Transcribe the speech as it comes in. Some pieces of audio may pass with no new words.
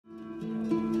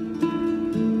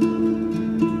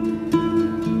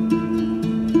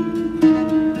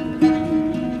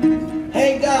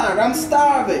I'm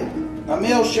starving. A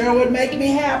meal sure would make me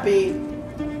happy.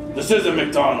 This isn't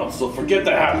McDonald's, so forget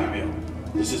the Happy Meal.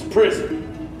 This is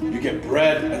prison. You get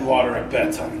bread and water at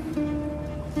bedtime.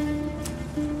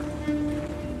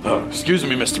 Oh, excuse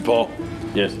me, Mr. Paul.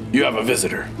 Yes. You have a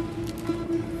visitor.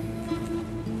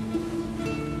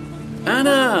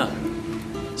 Anna!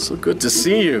 So good to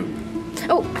see you.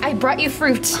 Oh, I brought you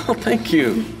fruit. Oh, thank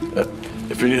you.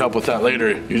 If you need help with that later,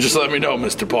 you just let me know,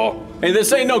 Mr. Paul. Hey,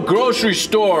 this ain't no grocery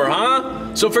store,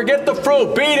 huh? So forget the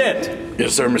fruit, beat it!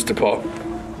 Yes, sir, Mr. Paul.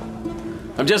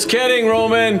 I'm just kidding,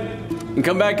 Roman. And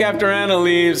come back after Anna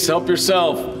leaves. Help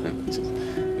yourself.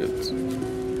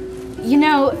 You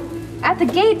know, at the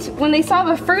gate, when they saw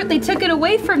the fruit, they took it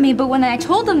away from me, but when I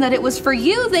told them that it was for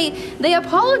you, they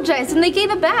apologized and they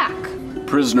gave it back.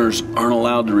 Prisoners aren't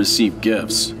allowed to receive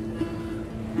gifts.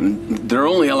 They're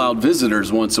only allowed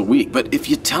visitors once a week, but if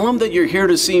you tell them that you're here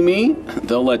to see me,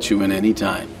 they'll let you in any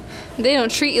time. They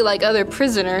don't treat you like other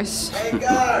prisoners. Hey,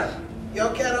 guard. Yo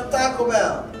quiero Taco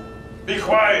Bell. Be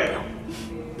quiet.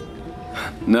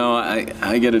 No,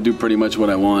 I get to do pretty much what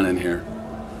I want in here.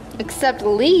 Except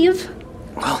leave.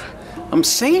 Well, I'm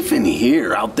safe in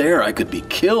here. Out there, I could be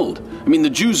killed. I mean, the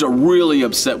Jews are really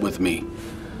upset with me.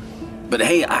 But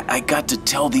hey, I got to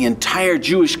tell the entire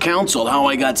Jewish council how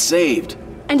I got saved.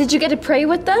 And did you get to pray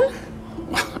with them?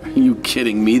 Are you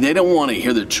kidding me? They don't want to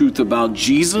hear the truth about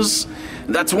Jesus.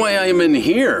 That's why I'm in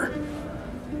here.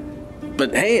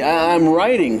 But hey, I'm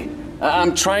writing.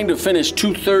 I'm trying to finish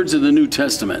 2/3 of the New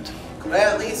Testament. Could I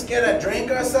at least get a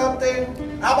drink or something?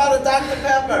 How about a Dr.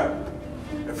 Pepper?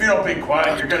 If you don't be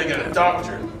quiet, you're gonna get a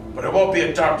doctor. But it won't be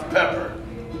a Dr. Pepper.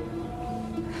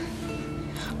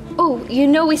 Oh, you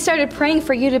know we started praying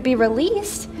for you to be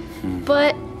released,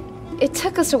 but it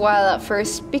took us a while at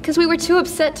first because we were too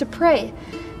upset to pray.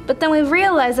 But then we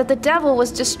realized that the devil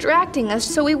was distracting us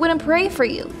so we wouldn't pray for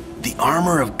you. The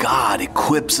armor of God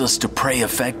equips us to pray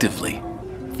effectively.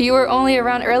 If you were only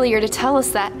around earlier to tell us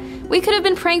that, we could have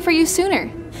been praying for you sooner.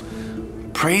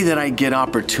 Pray that I get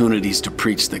opportunities to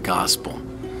preach the gospel,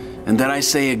 and that I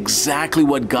say exactly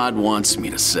what God wants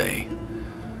me to say.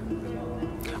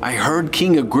 I heard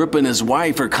King Agrippa and his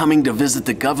wife are coming to visit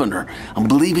the governor. I'm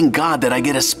believing God that I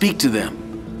get to speak to them.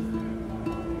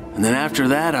 And then after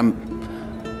that, I'm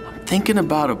thinking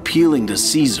about appealing to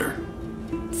Caesar.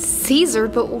 Caesar?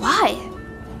 But why?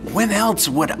 When else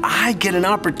would I get an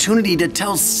opportunity to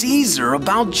tell Caesar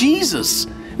about Jesus?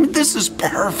 I mean, this is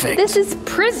perfect. This is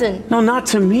prison. No, not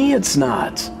to me, it's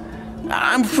not.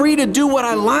 I'm free to do what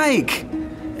I like.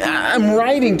 I'm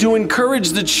writing to encourage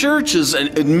the churches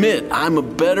and admit I'm a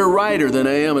better writer than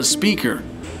I am a speaker.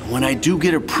 When I do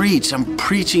get to preach, I'm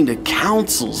preaching to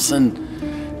councils and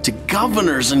to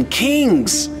governors and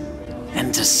kings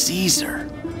and to Caesar.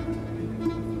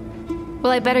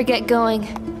 Well, I better get going.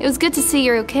 It was good to see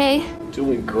you're okay.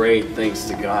 Doing great, thanks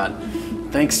to God.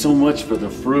 Thanks so much for the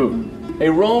fruit. Hey,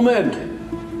 Roman!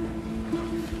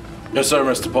 Yes, sir,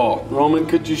 Mr. Paul. Roman,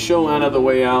 could you show Anna the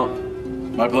way out?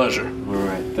 My pleasure. All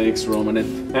right, thanks, Roman.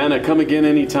 And Anna, come again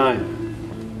anytime.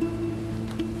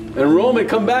 And Roman,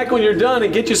 come back when you're done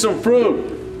and get you some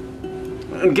fruit.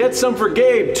 And get some for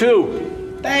Gabe,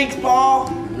 too. Thanks,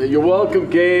 Paul. You're welcome,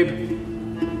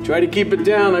 Gabe. Try to keep it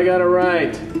down, I gotta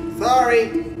write.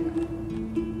 Sorry.